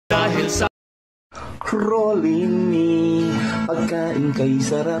Rolling me, pagkain kay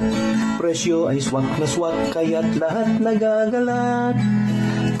sarap, presyo ay swak na swak, kaya't lahat nagagalat.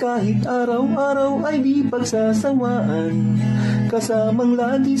 Kahit araw-araw ay di pagsasawaan, kasamang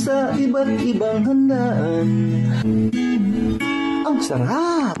lagi sa iba't ibang handaan. Ang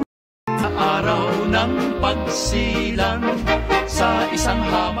sarap! Araw ng pagsilang sa isang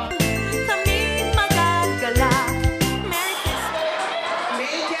hama.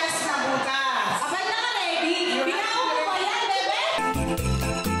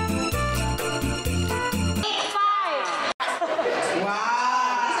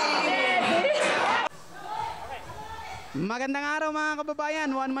 Magandang araw mga kababayan,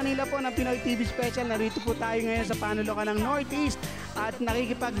 One Manila po ng Pinoy TV Special. Narito po tayo ngayon sa Panulukan ng Northeast at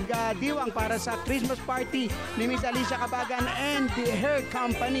nakikipagdiwang para sa Christmas party ni Miss Alicia Cabagan and her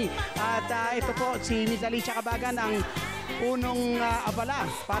company. At ito po si Miss Alicia Cabagan ang punong abala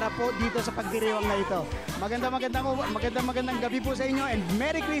para po dito sa pagdiriwang na ito. Magandang gabi po sa inyo and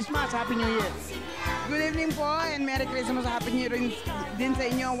Merry Christmas, Happy New Year! Good evening po and Merry Christmas, Happy New Year din sa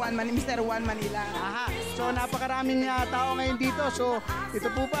inyo, Mr. One Manila. Aha. So napakaraming tao ngayon dito. So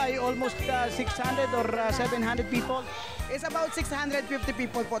ito po ba ay almost 600 or 700 people? It's about 650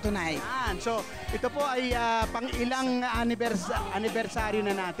 people po tonight. So ito po ay pang ilang anibersaryo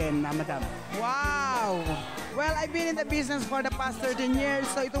na natin, Madam? Wow! Well, I've been in the business for the past 13 years.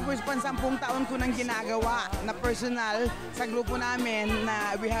 So ito po is 10 taon ko nang ginagawa na personal sa grupo namin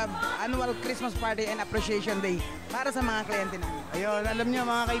na we have annual Christmas party and appreciation day para sa mga kliyente namin. Ayun, alam niyo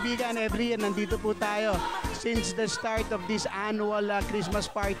mga kaibigan, every year nandito po tayo since the start of this annual Christmas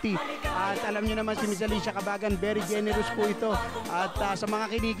party. At alam niyo naman si Miss Alicia Cabagan, very generous po ito. At sa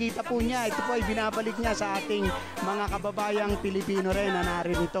mga kinikita po niya, ito po ay binabalik niya sa ating mga kababayang Pilipino rin na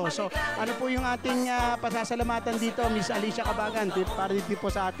naririto. So ano po yung ating pasasalamatan dito, Miss Alicia Cabagan, para dito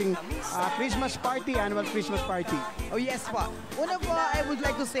po sa ating Christmas party, annual Christmas party? Oh yes po. Una po, I would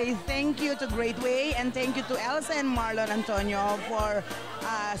like to say thank you to Great Way and thank you to Elsa and Marlon Antonio for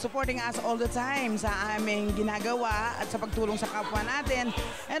supporting us all the time sa aming ginagawa at sa pagtulong sa kapwa natin.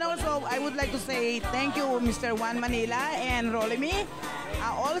 And also, I would like to say thank you Mr. One Manila and Rolimi,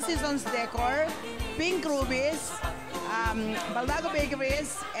 All Seasons Decor, Pink Rubies, Baldago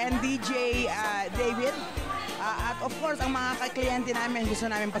Bakeries, and DJ David. At of course, ang mga kakliyente namin, gusto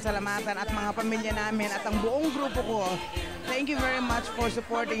namin pasalamatan at mga pamilya namin at ang buong grupo ko. Thank you very much for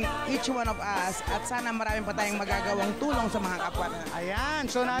supporting each one of us at sana maraming pa tayong magagawang tulong sa mga kapwa. Ayan,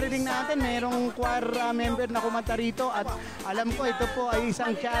 so narinig natin, mayroong choir member na kumanta rito at alam ko ito po ay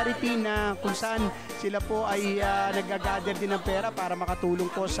isang charity na kung saan sila po ay nag-gather din ng pera para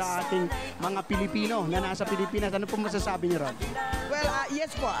makatulong po sa ating mga Pilipino na nasa Pilipinas. Ano po masasabi niyo, Ron? Well,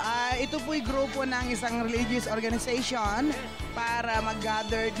 yes po. Ito po'y grupo ng isang religious organization para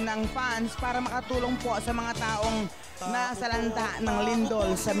mag-gather ng funds para makatulong po sa mga taong nasalanta ng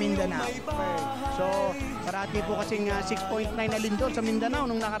lindol sa Mindanao. Okay. So, parati po kasing 6.9 na lindol sa Mindanao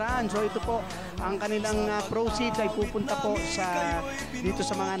nung nakaraan. So, ito po, ang kanilang proceeds ay pupunta po dito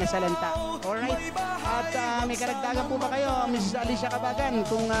sa mga nasalanta. Alright? At may karagdagan po ba kayo, Mrs. Alicia Cabagan,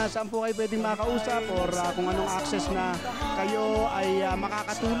 kung saan po kayo pwedeng makausap or kung anong access na kayo ay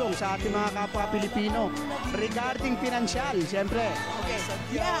makakatulong sa ating mga kapwa Pilipino regarding financial, siyempre. Okay.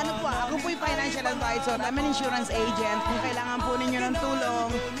 Yeah, ano po, ako po'y financial advisor. I'm an insurance agent. Kung kailangan po ninyo ng tulong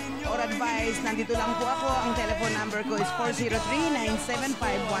or advice, nandito lang po ako. Ang telephone number ko is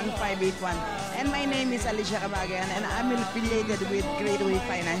 403-975-1581. And my name is Alicia Cabagan and I'm affiliated with Great Way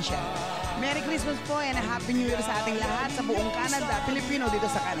Financial. Merry Christmas po and a Happy New Year sa ating lahat sa buong Canada, Pilipino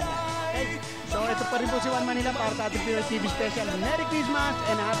dito sa Canada. Okay. So ito pa rin po si One Manila para sa ating Pinoy TV Special. Merry Christmas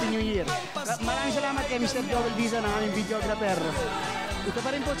and a Happy New Year. Maraming salamat kay Mr. Joel Diza ng aming videographer. Ito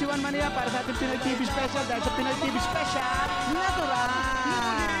pa rin po si One Manila para sa ating Pinoy TV Special dahil sa Pinoy TV Special, natural!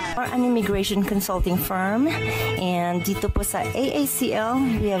 We're an immigration consulting firm and dito po sa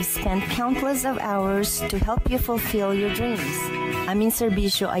AACL, we have spent countless of hours to help you fulfill your dreams. Aming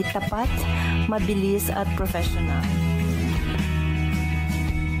serbisyo ay tapat, mabilis at professional.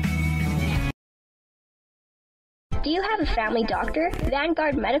 Do you have a family doctor?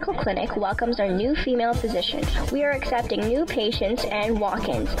 Vanguard Medical Clinic welcomes our new female physician. We are accepting new patients and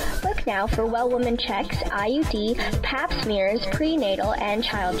walk-ins. Look now for well woman checks, IUD, pap smears, prenatal, and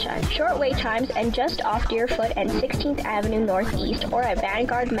child check. Short wait times and just off Deerfoot and 16th Avenue Northeast or at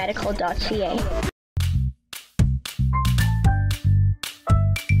vanguardmedical.ca.